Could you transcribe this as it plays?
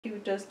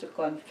persecutors to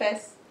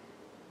confess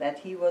that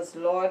he was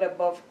Lord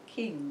above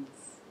kings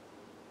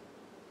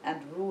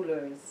and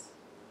rulers,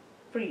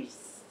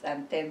 priests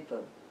and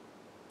temple.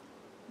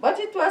 But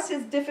it was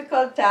his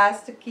difficult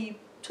task to keep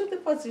to the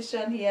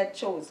position he had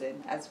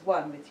chosen as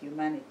one with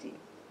humanity.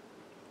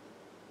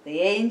 The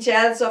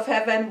angels of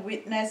heaven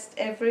witnessed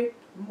every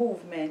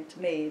movement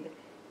made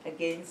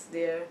against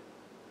their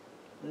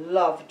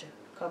loved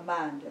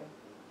commander.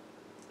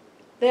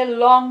 They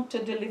longed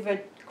to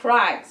deliver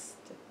Christ.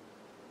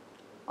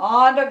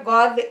 Under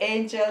God, the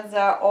angels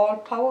are all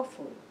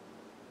powerful.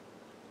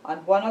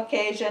 On one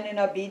occasion, in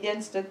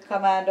obedience to the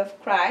command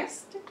of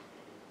Christ,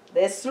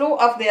 they slew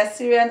of the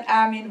Assyrian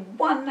army in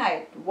one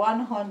night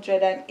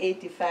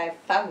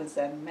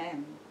 185,000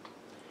 men.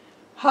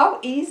 How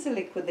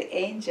easily could the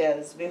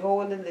angels,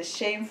 beholding the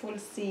shameful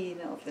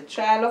scene of the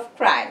trial of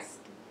Christ,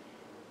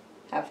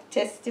 have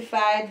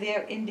testified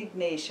their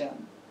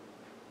indignation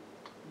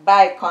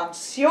by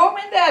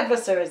consuming the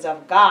adversaries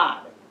of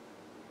God.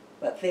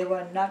 But they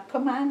were not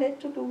commanded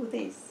to do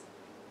this.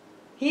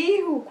 He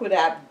who could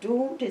have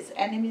doomed his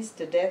enemies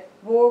to death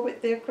bore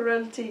with their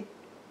cruelty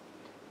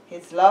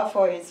his love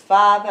for his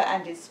Father,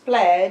 and his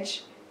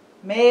pledge,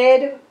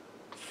 made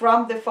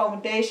from the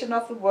foundation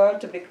of the world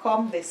to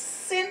become the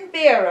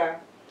sin-bearer,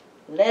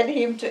 led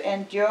him to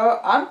endure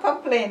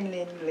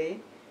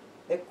uncomplainingly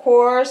the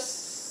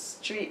coarse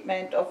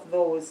treatment of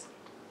those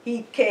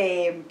he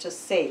came to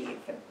save.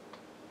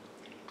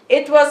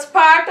 It was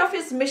part of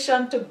his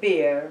mission to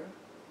bear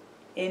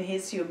in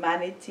his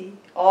humanity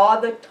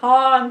all the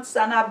taunts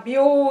and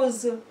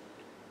abuse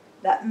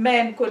that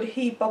men could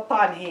heap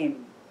upon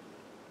him.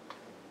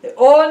 The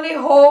only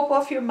hope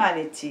of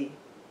humanity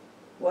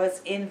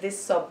was in the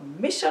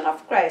submission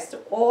of Christ to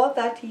all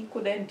that he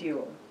could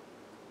endure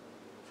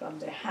from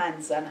the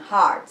hands and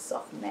hearts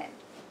of men.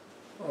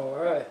 All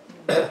right.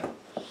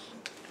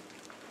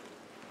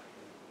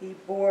 He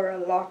bore a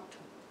lot.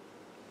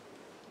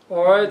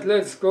 All right,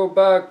 let's go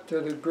back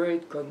to the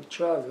great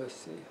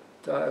controversy,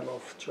 time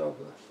of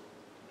trouble,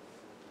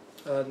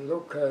 and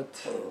look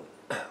at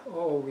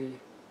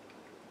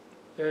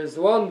there's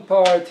one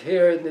part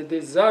here in the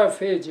desire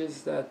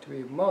pages that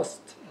we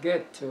must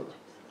get to,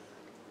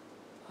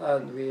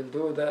 and we'll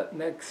do that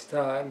next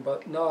time.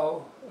 But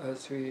now,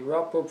 as we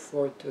wrap up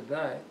for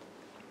tonight,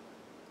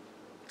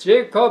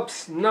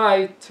 Jacob's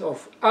night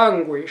of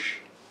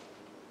anguish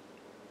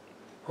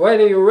when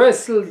he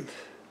wrestled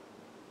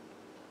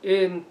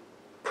in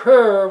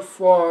prayer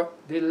for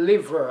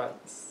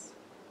deliverance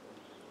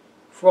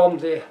from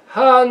the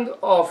hand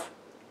of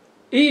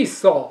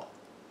Esau.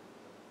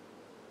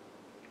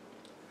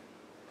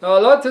 Now,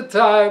 a lot of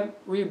time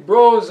we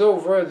browse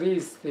over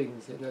these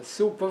things in a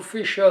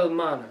superficial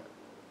manner.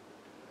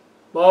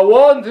 But I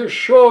want to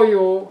show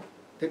you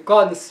the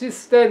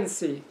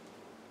consistency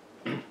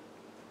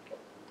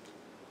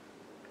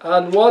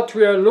and what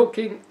we are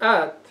looking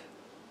at.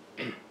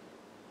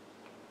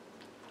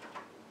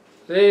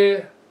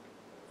 The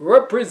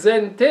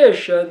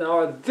representation,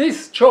 or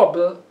this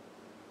trouble,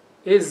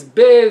 is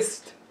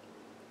based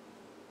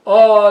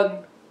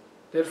on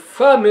the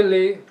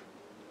family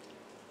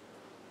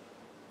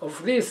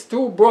of these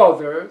two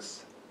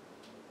brothers,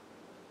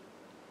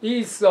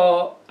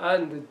 Esau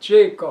and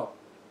Jacob.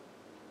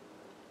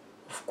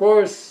 Of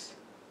course,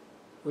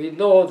 we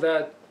know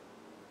that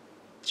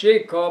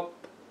Jacob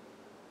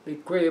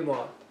became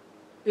what?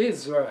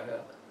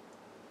 Israel.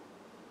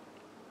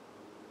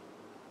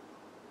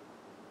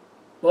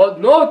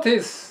 But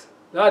notice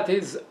that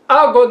his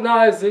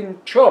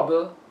agonizing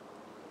trouble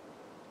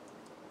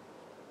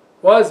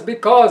was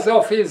because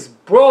of his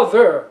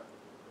brother,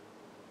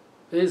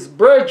 his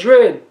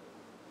brethren.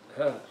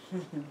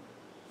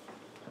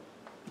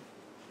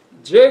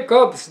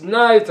 Jacob's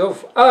night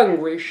of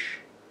anguish,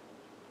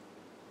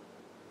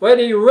 when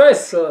he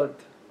wrestled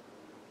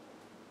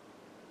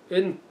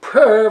in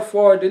prayer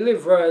for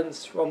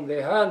deliverance from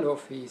the hand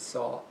of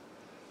Esau.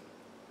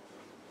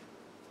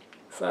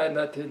 Find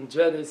that in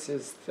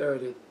Genesis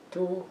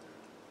 32.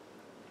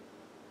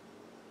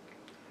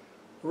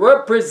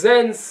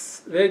 Represents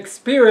the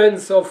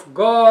experience of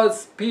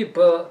God's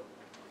people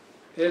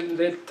in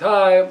the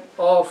time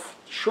of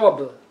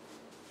trouble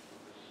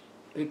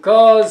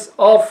because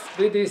of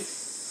the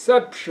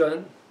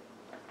deception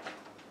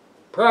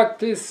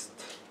practiced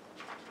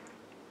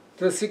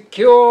to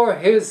secure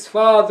his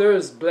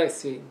father's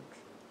blessing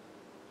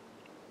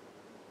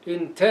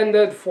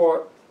intended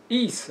for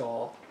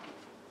Esau.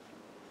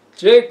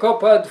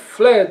 Jacob had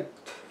fled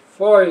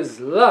for his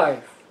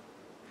life,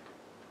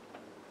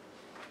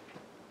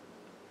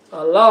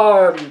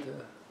 alarmed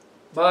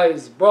by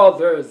his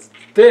brother's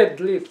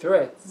deadly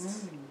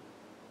threats.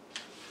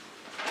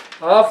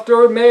 After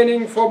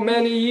remaining for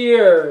many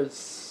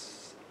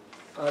years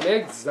an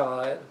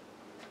exile,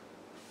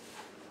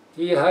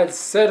 he had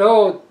set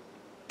out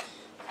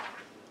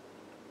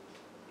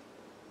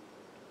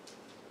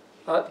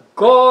at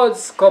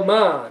God's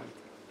command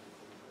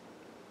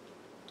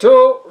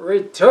to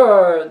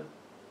return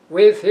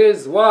with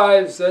his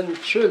wives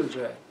and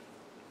children,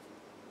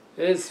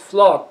 his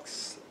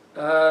flocks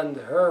and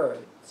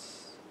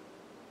herds.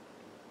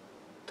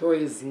 to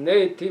his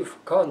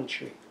native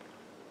country.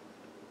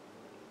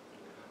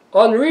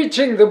 On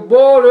reaching the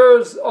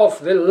borders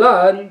of the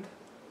land,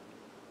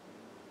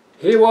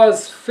 he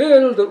was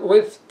filled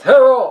with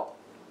terror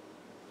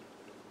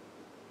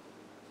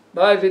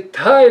by the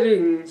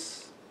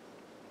tidings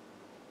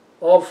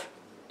of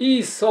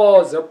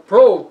Esau's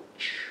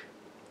approach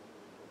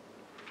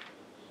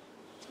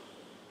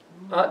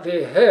at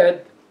the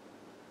head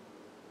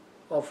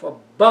of a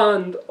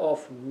band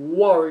of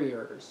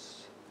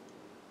warriors,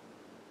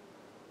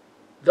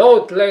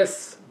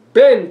 doubtless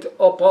bent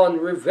upon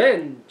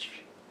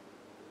revenge.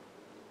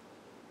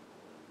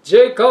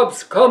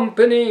 Jacob's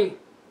company,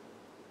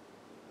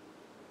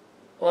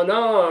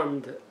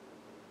 unarmed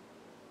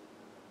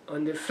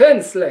and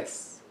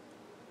defenseless,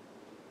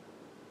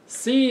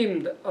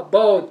 seemed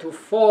about to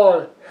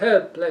fall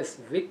helpless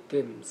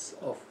victims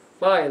of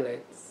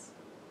violence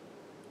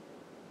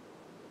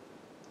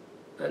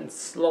and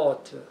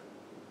slaughter.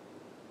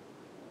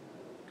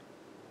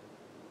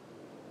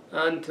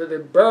 And to the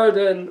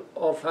burden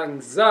of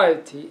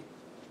anxiety,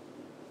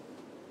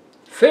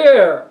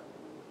 fear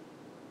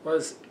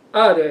was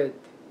added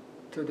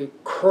to the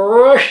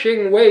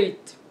crushing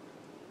weight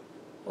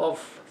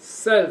of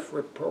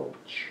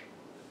self-reproach.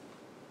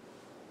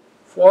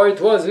 For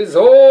it was his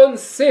own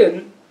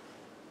sin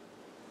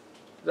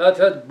that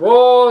had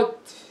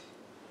brought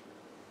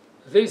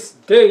this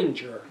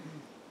danger.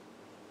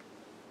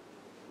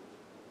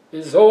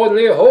 His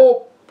only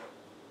hope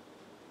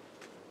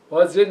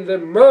was in the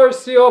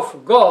mercy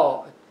of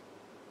God.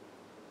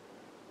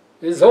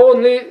 His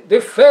only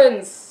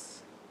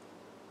defense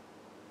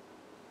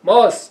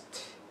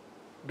must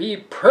be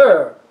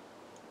prayer.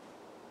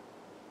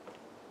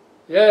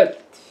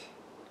 Yet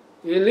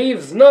he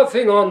leaves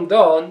nothing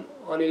undone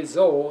on his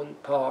own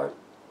part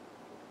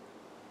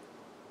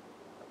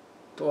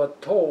to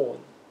atone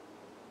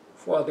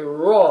for the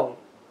wrong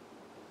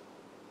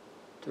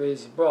to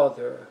his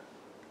brother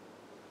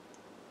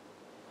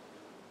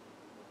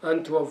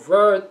and to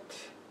avert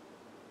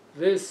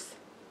this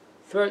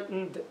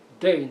threatened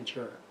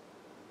danger.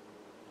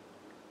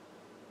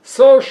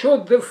 So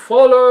should the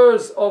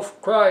followers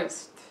of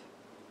Christ,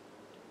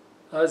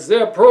 as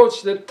they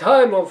approach the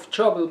time of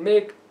trouble,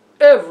 make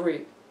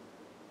every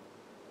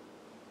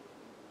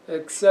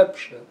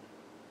exception.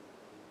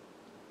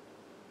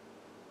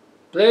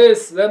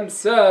 Place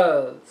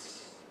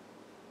themselves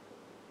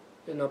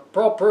in a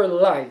proper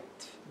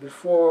light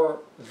before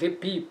the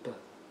people.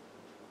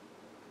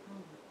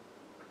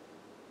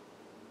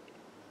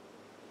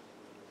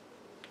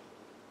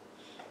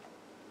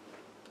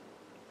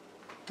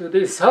 To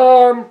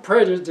disarm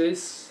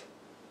prejudice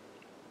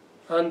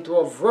and to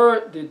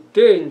avert the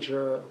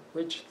danger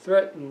which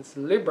threatens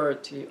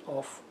liberty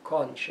of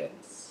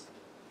conscience.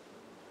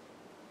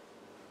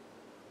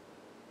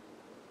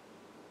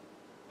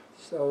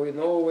 So we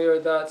know where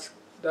that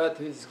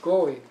is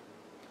going.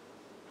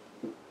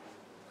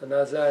 And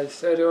as I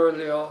said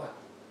earlier,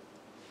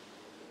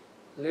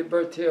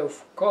 liberty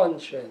of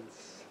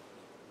conscience.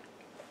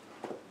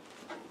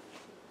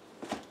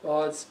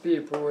 God's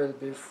people will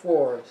be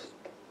forced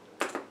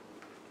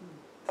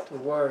to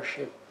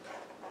worship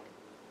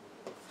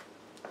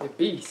the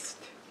beast.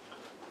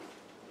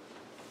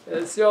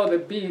 You see how the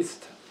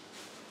beast,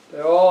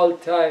 they're all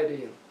tied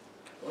in.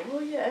 Oh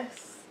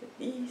yes, the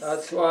beast.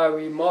 That's why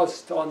we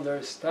must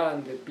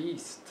understand the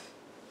beast.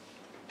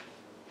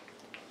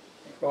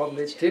 From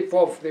the tip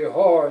of the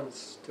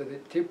horns to the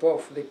tip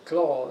of the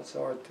claws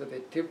or to the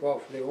tip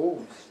of the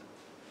hooves.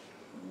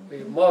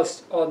 We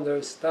must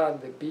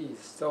understand the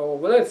beast. So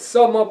let's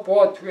sum up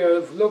what we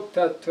have looked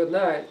at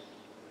tonight.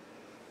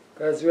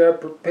 As we are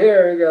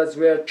preparing, as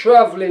we are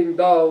traveling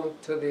down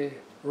to the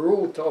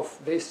root of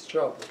this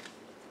trouble.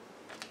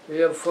 We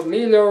have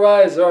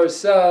familiarized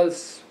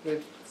ourselves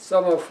with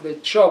some of the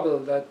trouble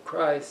that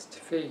Christ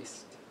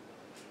faced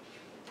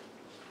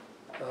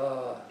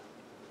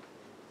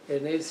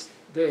in his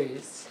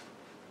days,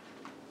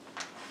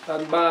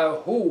 and by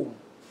whom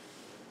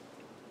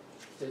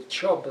the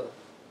trouble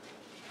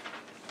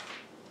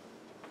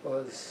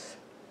was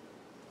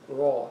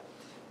wrought.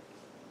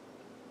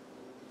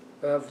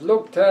 We have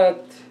looked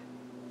at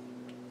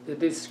the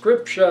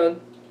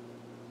description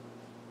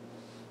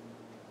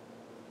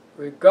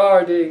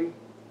regarding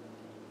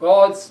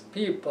God's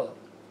people,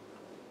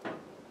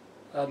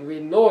 and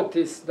we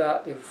notice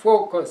that the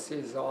focus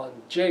is on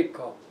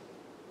Jacob,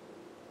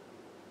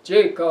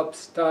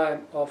 Jacob's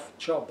time of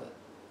trouble.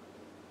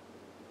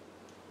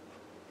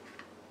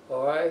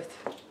 All right?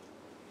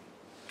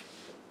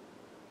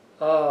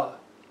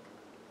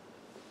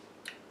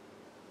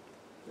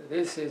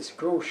 This is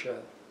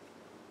crucial.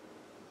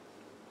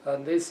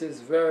 And this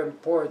is very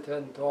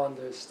important to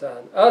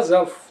understand. As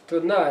of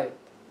tonight,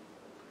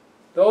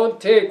 don't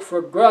take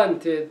for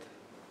granted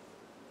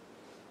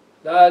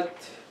that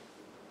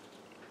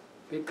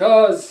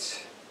because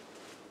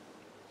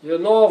you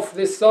know of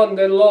the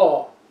Sunday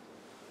law,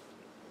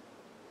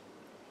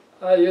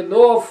 you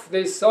know of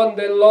the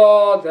Sunday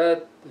law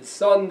that the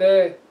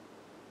Sunday,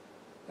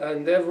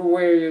 and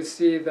everywhere you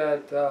see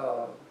that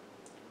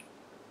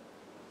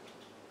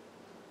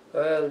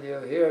Well, you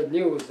hear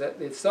news that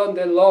the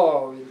Sunday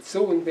law will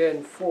soon be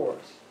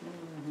enforced.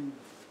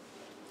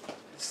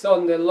 The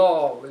Sunday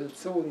law will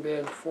soon be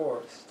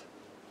enforced.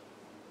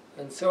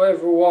 And so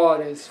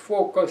everyone is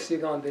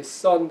focusing on the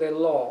Sunday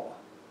law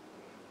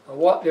and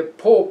what the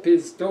Pope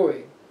is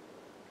doing.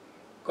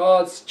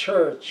 God's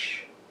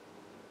church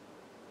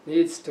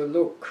needs to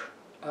look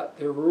at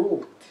the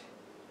root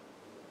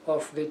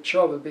of the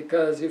trouble,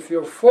 because if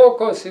your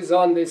focus is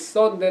on the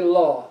Sunday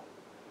law,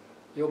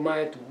 you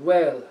might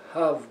well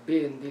have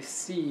been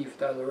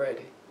deceived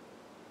already,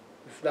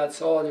 if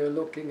that's all you're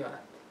looking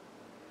at.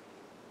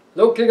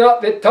 Looking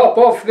at the top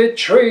of the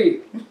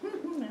tree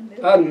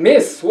and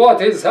miss what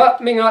is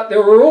happening at the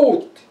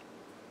root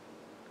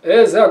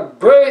is a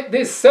great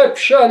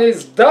deception,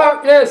 is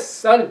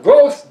darkness and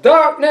gross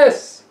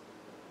darkness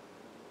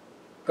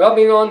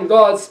coming on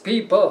God's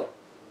people.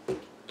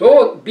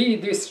 Don't be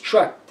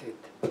distracted.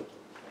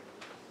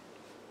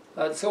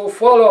 And so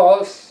follow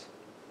us,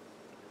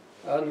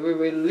 and we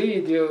will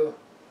lead you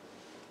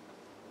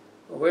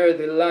where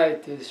the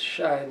light is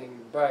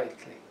shining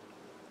brightly.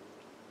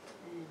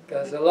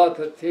 Because a lot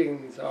of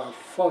things are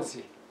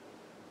fuzzy.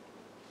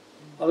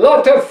 A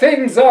lot of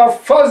things are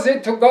fuzzy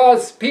to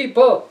God's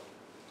people.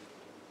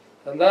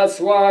 And that's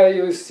why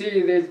you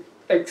see the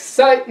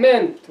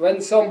excitement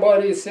when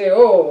somebody say,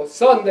 oh,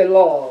 Sunday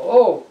law,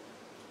 oh,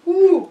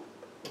 whoo,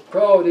 the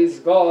crowd is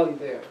gone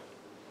there.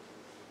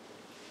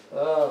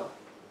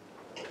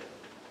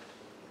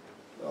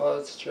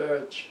 God's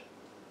church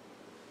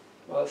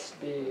must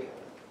be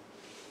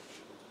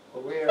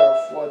aware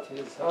of what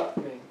is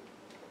happening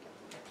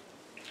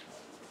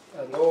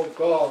and know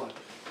God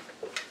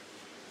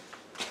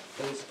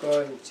is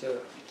going to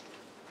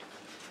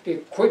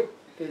equip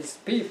His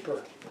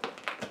people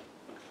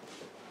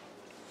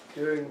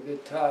during the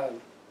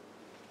time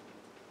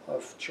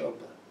of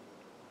trouble.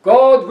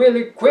 God will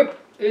equip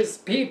His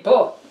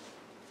people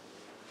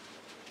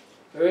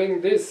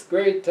during this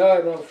great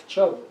time of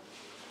trouble.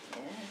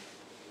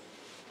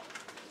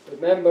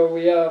 Remember,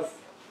 we have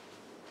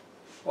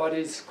what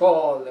is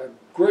called a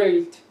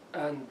great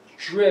and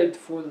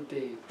dreadful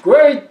day.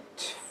 Great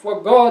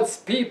for God's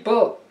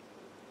people,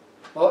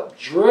 but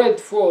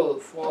dreadful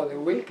for the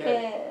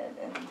wicked.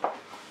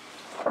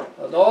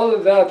 And all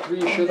of that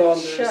we should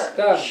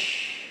understand,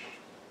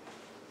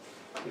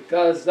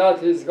 because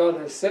that is going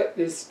to set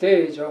the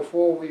stage of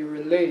how we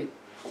relate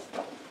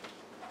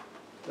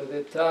to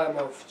the time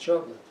of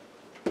trouble.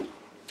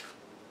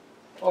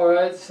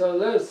 Alright, so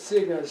let's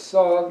sing a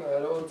song.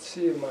 I don't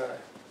see my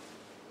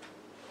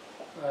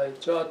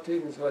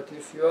jottings, but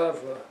if you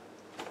have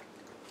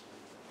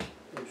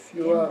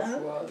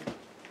one,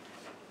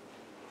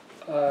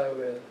 I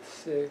will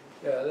sing.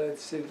 Yeah,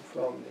 let's sing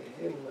from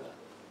the hymnal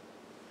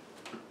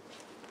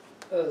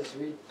as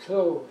we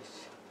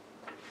close.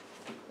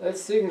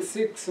 Let's sing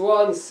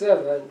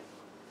 617.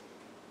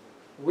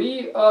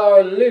 We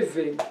are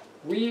living,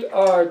 we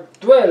are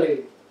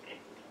dwelling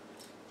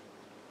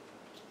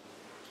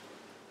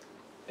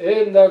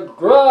in the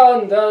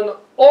grand and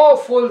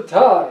awful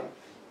time,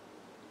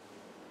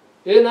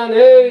 in an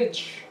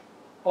age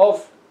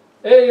of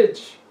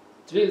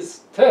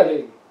ages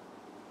telling,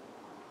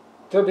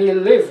 to be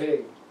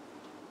living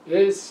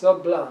is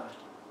sublime.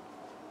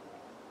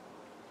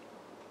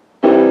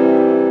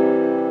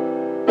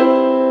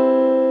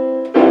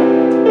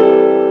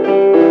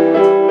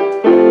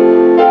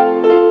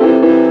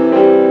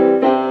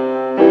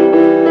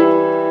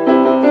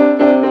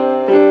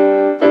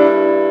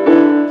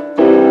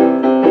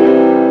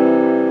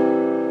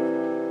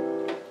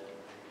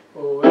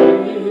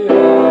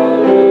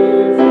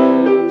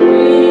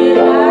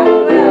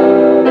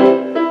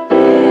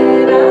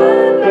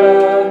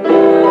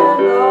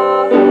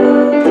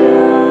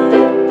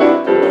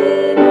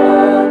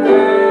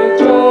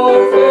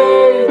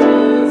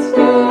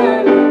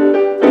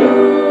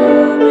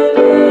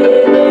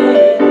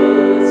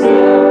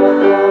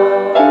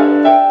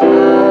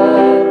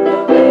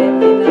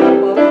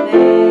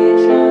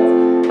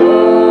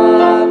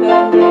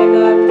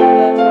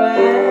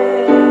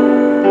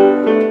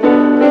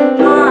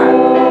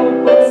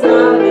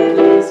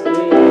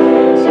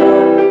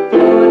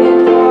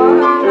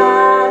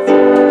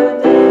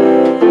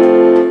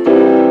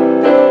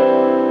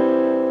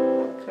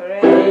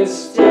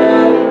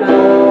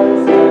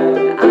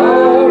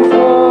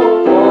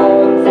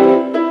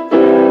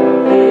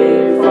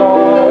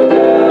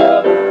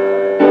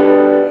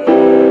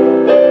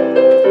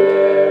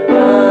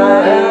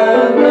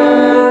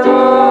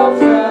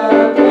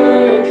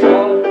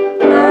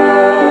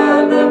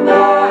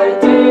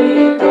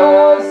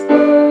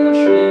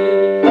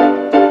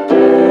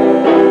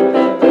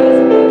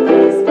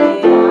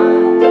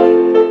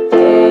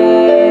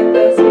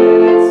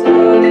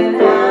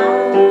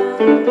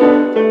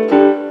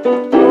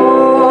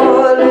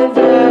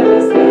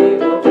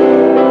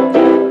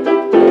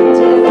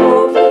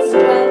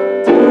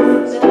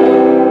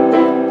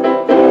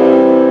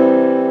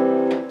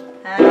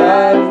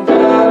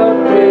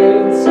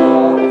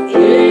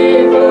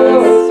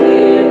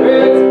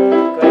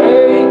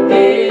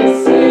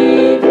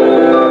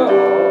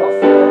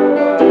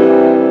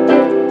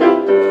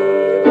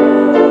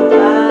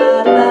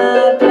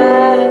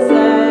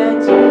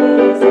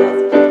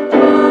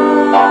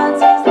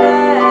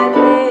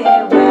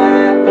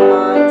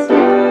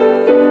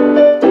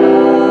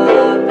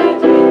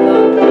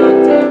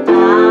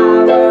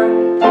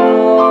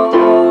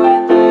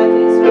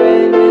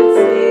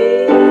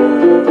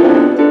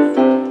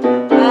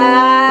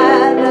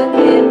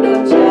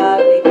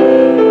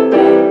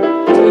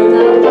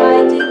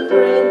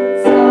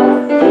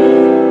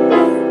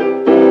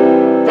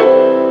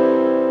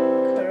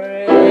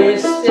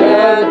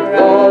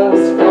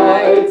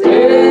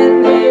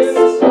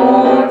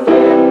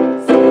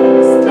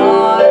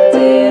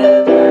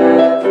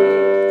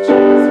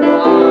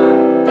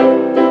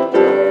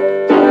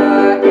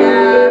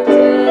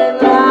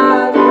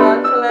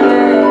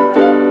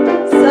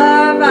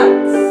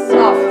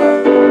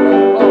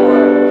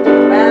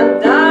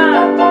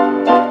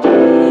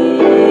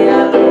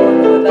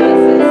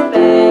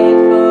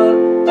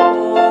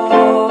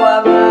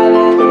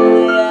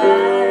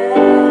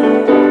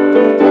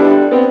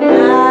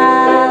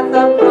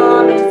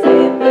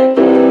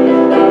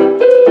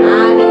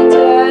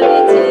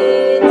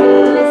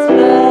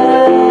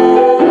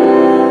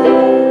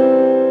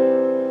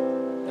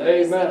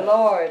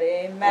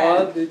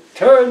 Amen. And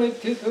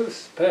eternity to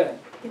spend.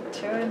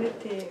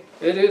 Eternity.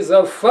 It is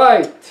a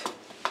fight.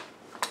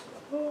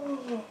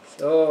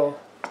 So,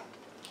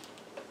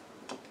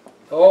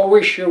 no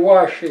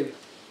wishy-washy,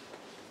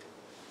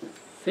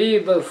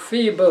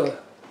 feeble,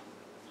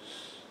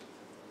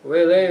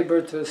 will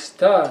able to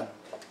stand.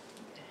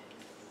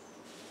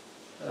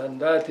 And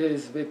that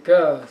is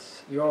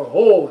because your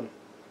own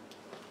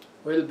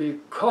will be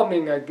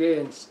coming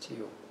against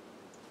you.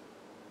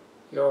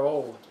 Your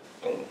own.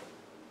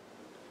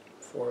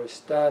 For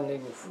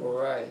standing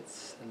for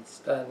rights and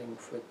standing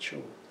for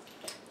truth.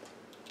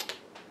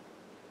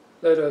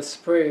 Let us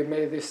pray.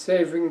 May the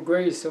saving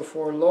grace of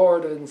our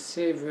Lord and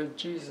Savior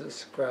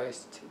Jesus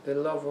Christ, the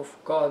love of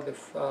God the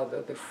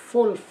Father, the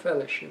full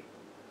fellowship,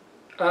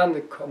 and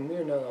the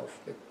communion of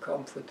the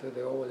comfort of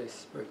the Holy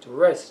Spirit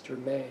rest,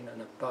 remain,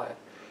 and abide.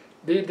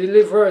 Be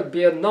delivered,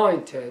 be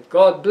anointed.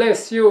 God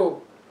bless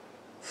you.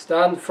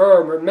 Stand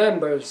firm.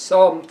 Remember,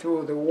 some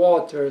through the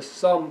water,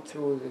 some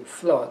through the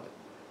flood,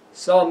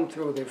 some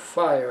through the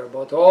fire,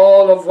 but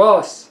all of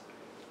us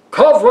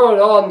covered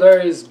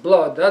under His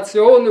blood. That's the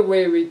only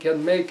way we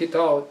can make it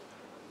out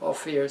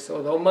of here.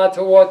 So no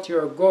matter what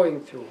you're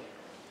going through,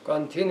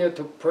 continue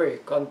to pray,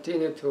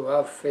 continue to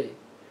have faith,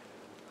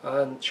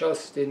 and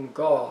trust in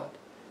God,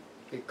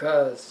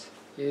 because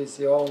He is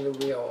the only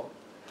way out.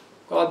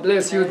 God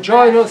bless you.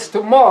 Join us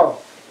tomorrow.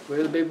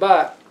 We'll be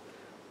back.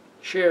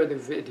 Share the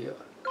video.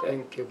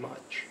 Thank you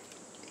much.